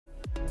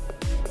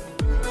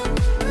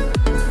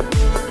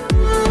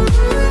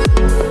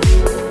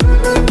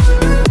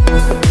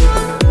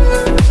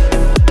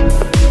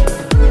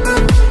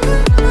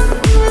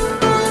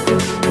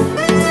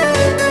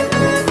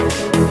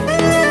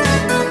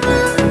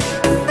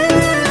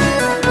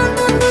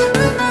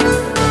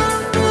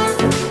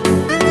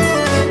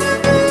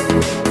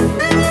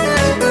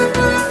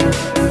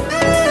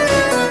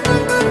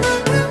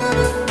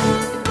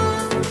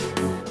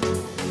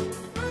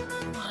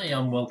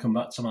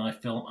back to my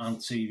film and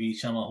TV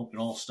channel. I hope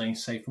you're all staying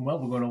safe and well.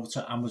 We're going over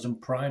to Amazon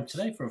Prime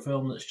today for a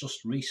film that's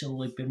just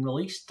recently been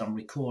released. I'm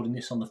recording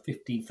this on the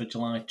 15th of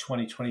July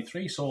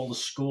 2023, so all the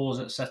scores,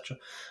 etc.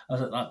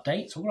 as at that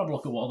date. So we're going to have a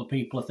look at what other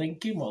people are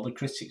thinking, what the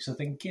critics are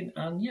thinking,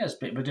 and yes, a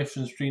bit of a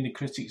difference between the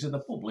critics and the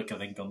public, I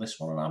think, on this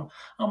one. And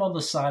I'm on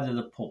the side of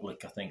the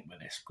public, I think, with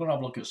this. We're going to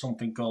have a look at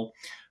something called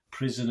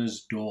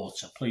Prisoner's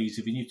Daughter. Please,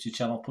 if you're new to the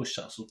channel, push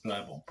that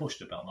subscribe button, push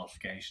the bell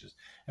notifications.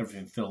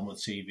 Everything film and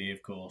TV,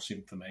 of course,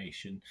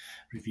 information,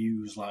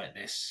 reviews like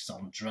this,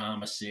 on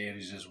drama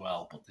series as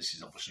well. But this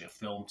is obviously a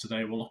film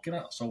today we're looking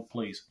at, so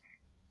please,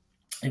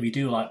 if you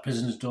do like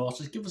Prisoner's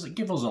Daughter, give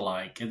us a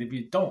like. And if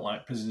you don't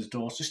like Prisoner's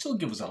Daughter, still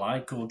give us a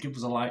like, or give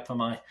us a like for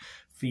my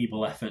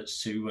feeble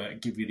efforts to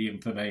give you the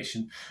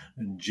information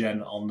and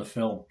gen on the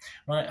film.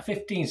 Right, a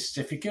 15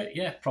 certificate,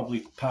 yeah,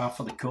 probably par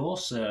for the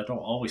course. I don't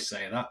always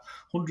say that.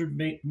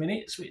 100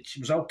 minutes, which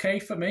was okay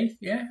for me.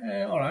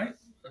 Yeah, all right.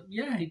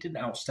 Yeah, he didn't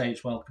outstay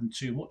its welcome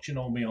too much. You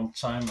know me on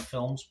Timer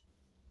Films.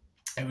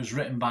 It was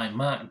written by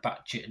Mark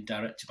Batchett and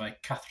directed by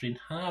Catherine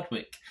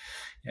Hardwicke.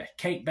 Yeah,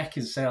 Kate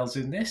Beckinsale's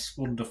in this,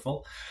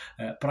 wonderful.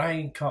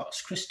 Brian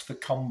Cox, Christopher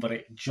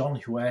Convery, John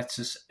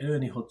Huertas,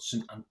 Ernie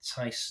Hudson and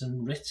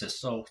Tyson Ritter.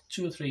 So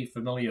 2 or 3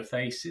 familiar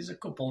faces, a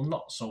couple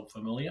not so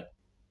familiar.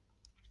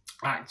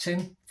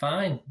 Acting,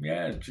 fine.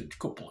 Yeah, a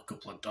couple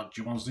of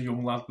dodgy ones. The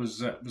young lad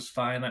was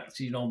fine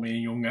acting. You know me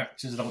and young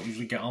actors, I don't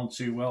usually get on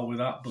too well with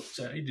that,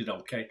 but he did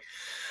okay.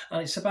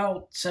 And it's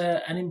about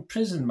an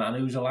imprisoned man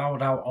who's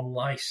allowed out on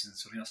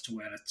licence, so he has to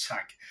wear a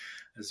tag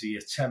as he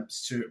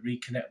attempts to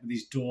reconnect with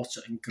his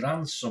daughter and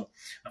grandson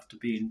after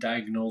being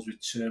diagnosed with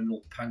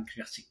terminal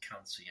pancreatic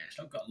cancer. Yeah, he's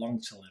not got long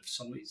to live,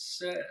 so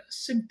it's a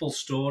simple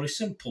story,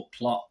 simple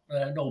plot,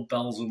 no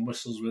bells and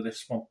whistles with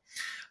this one.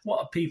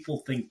 What are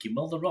people thinking?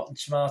 Well, the Rotten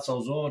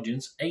Tomatoes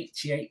audience,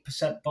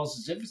 88%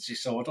 positivity,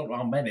 so I don't know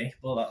how many,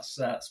 but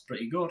that's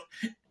pretty good.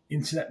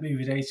 Internet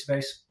Movie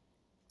Database,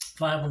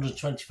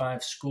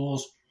 525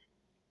 scores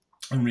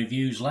and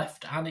reviews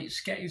left, and it's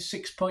getting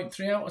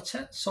 6.3 out of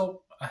 10,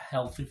 so a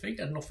healthy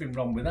figure, nothing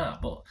wrong with that,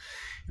 but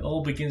it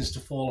all begins to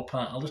fall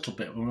apart a little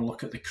bit when we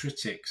look at the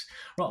critics.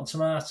 Rotten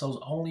Tomatoes,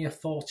 only a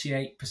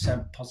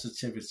 48%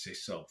 positivity,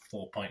 so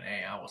 4.8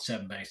 out of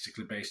 10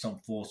 basically, based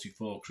on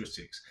 44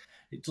 critics.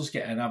 It does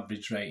get an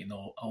average rating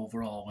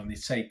overall. When they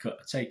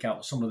take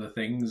out some of the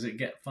things, it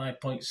get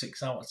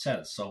 5.6 out of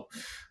 10. So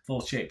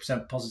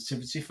 48%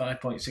 positivity,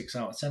 5.6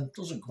 out of 10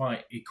 doesn't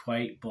quite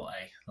equate, but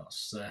hey,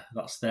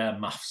 that's their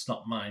maths,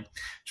 not mine.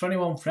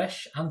 21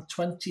 fresh and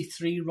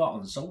 23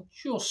 rotten, so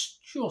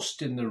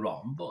just in the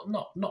rotten, but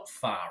not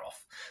far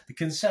off. The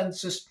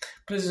consensus: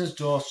 Prisoner's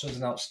Daughter is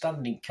an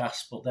outstanding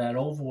cast, but they're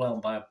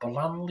overwhelmed by a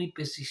blandly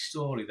busy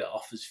story that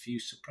offers few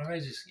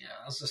surprises. Yeah,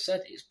 as I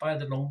said, it's by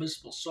the numbers,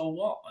 but so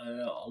what?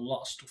 A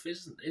lot of stuff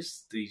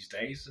is these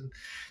days, and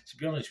to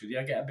be honest with you,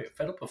 I get a bit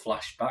fed up of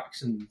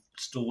flashbacks and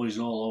stories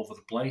all over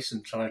the place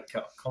and trying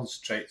to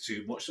concentrate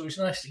too much. So it's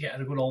nice to get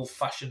a good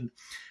old-fashioned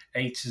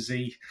A to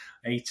Z,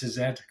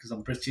 because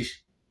I'm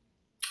British,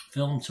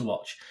 film to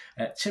watch.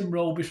 Tim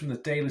Roby from the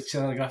Daily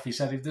Telegraph, he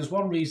said, if there's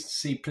one reason to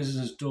see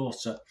Prisoner's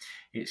Daughter,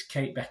 it's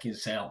Kate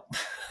Beckinsale.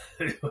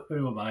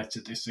 Who am I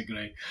to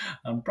disagree?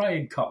 And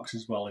Brian Cox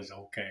as well is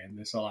okay in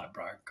this. I like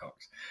Brian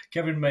Cox.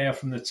 Kevin Mayer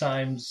from The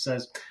Times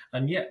says,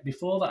 and yet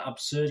before that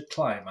absurd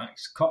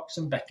climax, Cox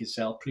and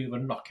Beckinsale prove a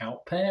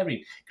knockout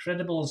pairing.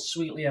 Credible and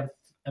sweetly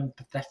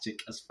empathetic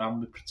as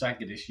family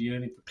protagonists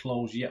yearning for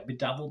closure, yet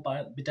bedeviled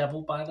by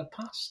the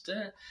past.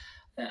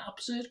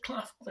 Absurd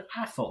climax.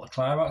 I thought the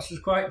climax was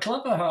quite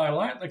clever. I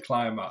liked the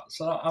climax.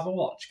 So have a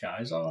watch,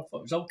 guys. I thought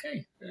it was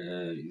okay.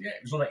 Yeah,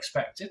 it was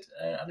unexpected,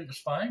 and it was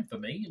fine for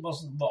me. It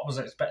wasn't what I was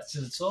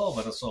expecting at all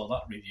when I saw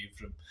that review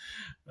from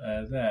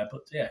there.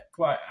 But yeah,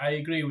 quite. I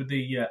agree with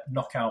the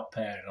knockout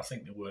pairing. I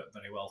think they worked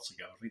very well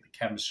together. I think the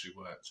chemistry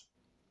worked.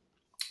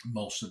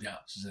 Most of the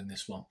actors in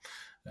this one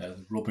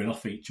rubbing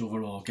off each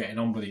other or getting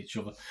on with each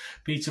other.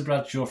 Peter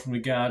Bradshaw from The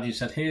Guardian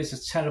said, here's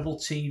a terrible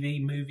TV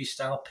movie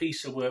style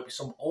piece of work with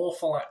some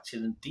awful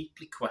acting and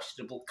deeply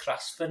questionable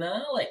crass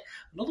finale.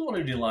 Another one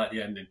who didn't like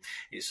the ending.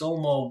 It's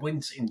all more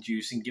wince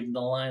inducing given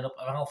the lineup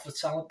of alpha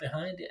talent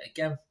behind it.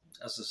 Again,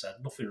 as I said,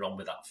 nothing wrong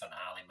with that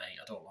finale, mate.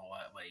 I don't know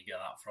where you get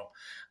that from.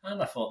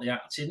 And I thought the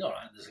acting, all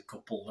right, there's a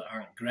couple that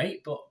aren't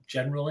great, but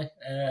generally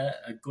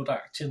a good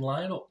acting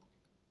lineup.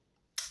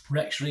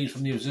 Rex Reed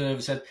from The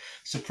Observer said,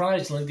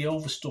 surprisingly, the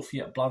overstuffed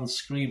yet bland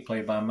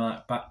screenplay by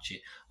Mark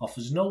Batchett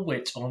offers no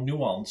wit or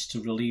nuance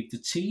to relieve the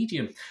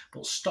tedium,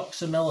 but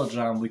stocks a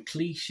melodrama with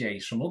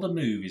cliches from other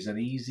movies and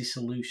easy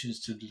solutions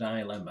to the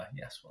dilemma.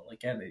 Yes, well,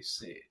 again,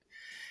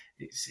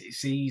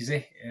 it's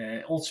easy,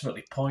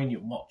 ultimately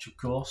poignant watch, of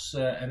course,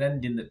 an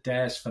ending that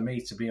dares for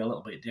me to be a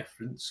little bit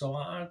different, so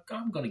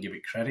I'm going to give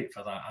it credit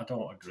for that. I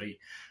don't agree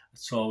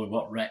at all with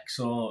what Rex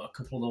or a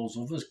couple of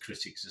those other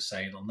critics are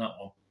saying on that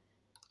one.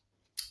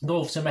 Go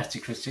over to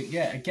Metacritic,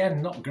 yeah,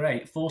 again, not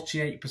great,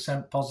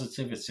 48%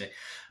 positivity.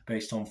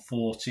 based on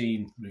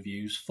 14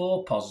 reviews.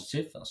 4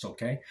 positive, that's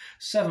okay.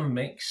 7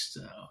 mixed,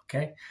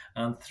 okay,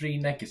 and 3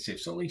 negative.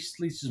 So at least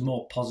it's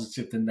more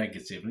positive than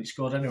negative. And it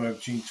scored anywhere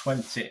between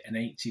 20 and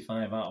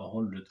 85 out of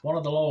 100. One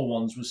of the lower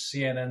ones was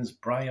CNN's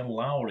Brian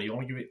Lowry. He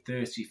only gave it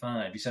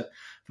 35. He said,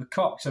 for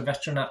Cox, a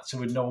veteran actor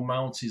with no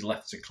mountains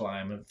left to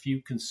climb and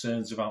few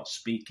concerns about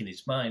speaking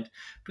his mind,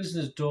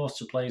 Prisoner's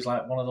Daughter plays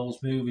like one of those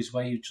movies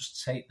where you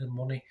just take the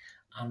money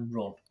and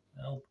run.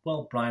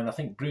 Well, Brian, I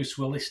think Bruce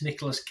Willis,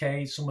 Nicolas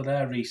Cage, some of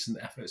their recent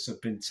efforts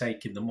have been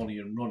taking the money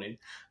and running.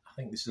 I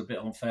think this is a bit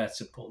unfair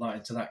to put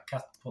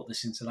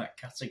this into that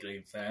category,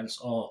 in fairness,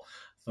 or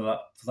for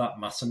that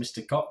matter,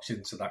 Mr. Cox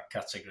into that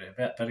category.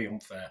 Very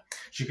unfair.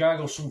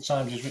 Chicago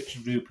Sun-Times'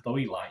 Richard Rupert, though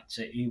he liked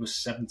it, he was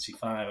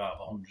 75 out of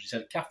 100. He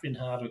said, Catherine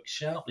Hardwicke's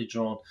sharply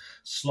drawn,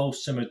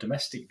 slow-simmer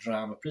domestic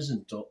drama,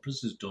 Prisoner's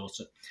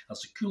Daughter,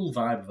 has the cool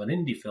vibe of an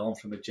indie film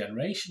from a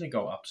generation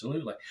ago,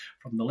 absolutely.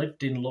 From the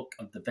lived-in look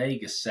of the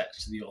Vegas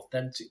sets to the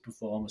authentic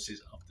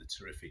performances of the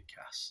terrific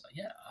cast.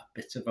 Yeah, a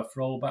bit of a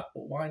throwback,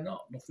 but why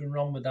not? Nothing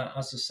wrong with that.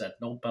 As I said,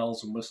 no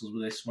bells and whistles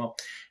with this one.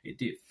 It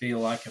did feel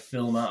like a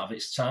film out of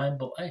its time,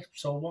 but hey,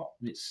 so what?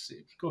 It's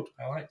good.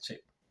 I liked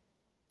it.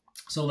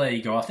 So there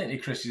you go. I think the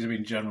critics have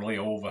been generally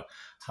over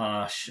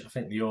harsh. I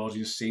think the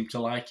audience seem to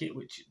like it,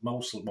 which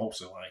mostly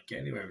like it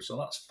anyway. So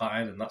that's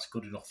fine and that's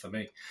good enough for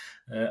me.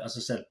 As I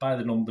said, by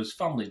the numbers,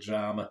 family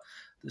drama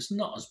that's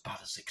not as bad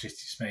as the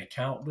critics make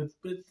out, with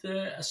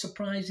a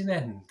surprising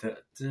end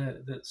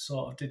that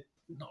sort of did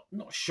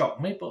not shock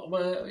me, but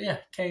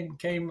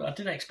came. I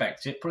didn't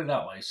expect it. Put it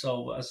that way.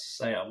 So as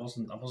I say, I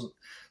wasn't.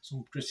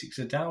 Some critics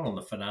are down on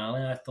the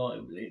finale. I thought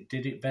it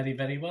did it very,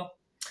 very well.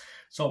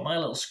 So my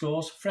little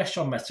scores: fresh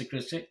on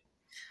Metacritic,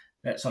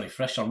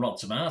 fresh on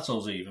Rotten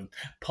Tomatoes, even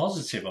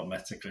positive on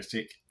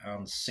Metacritic,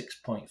 and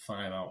 6.5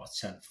 out of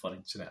 10 for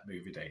Internet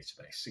Movie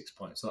Database. 6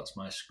 points. So that's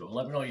my score.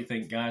 Let me know what you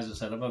think, guys. As I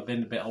said, have I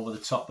been a bit over the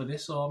top with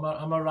this, or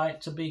am I right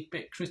to be a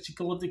bit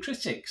critical of the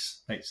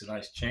critics? Makes a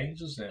nice change,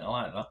 doesn't it? I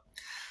like that.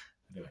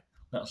 Anyway,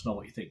 let us know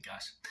what you think,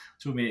 guys.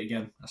 Till we meet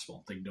again, that's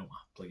one thing, don't I?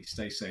 Please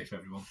stay safe,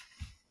 everyone.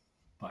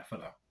 Bye for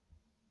now.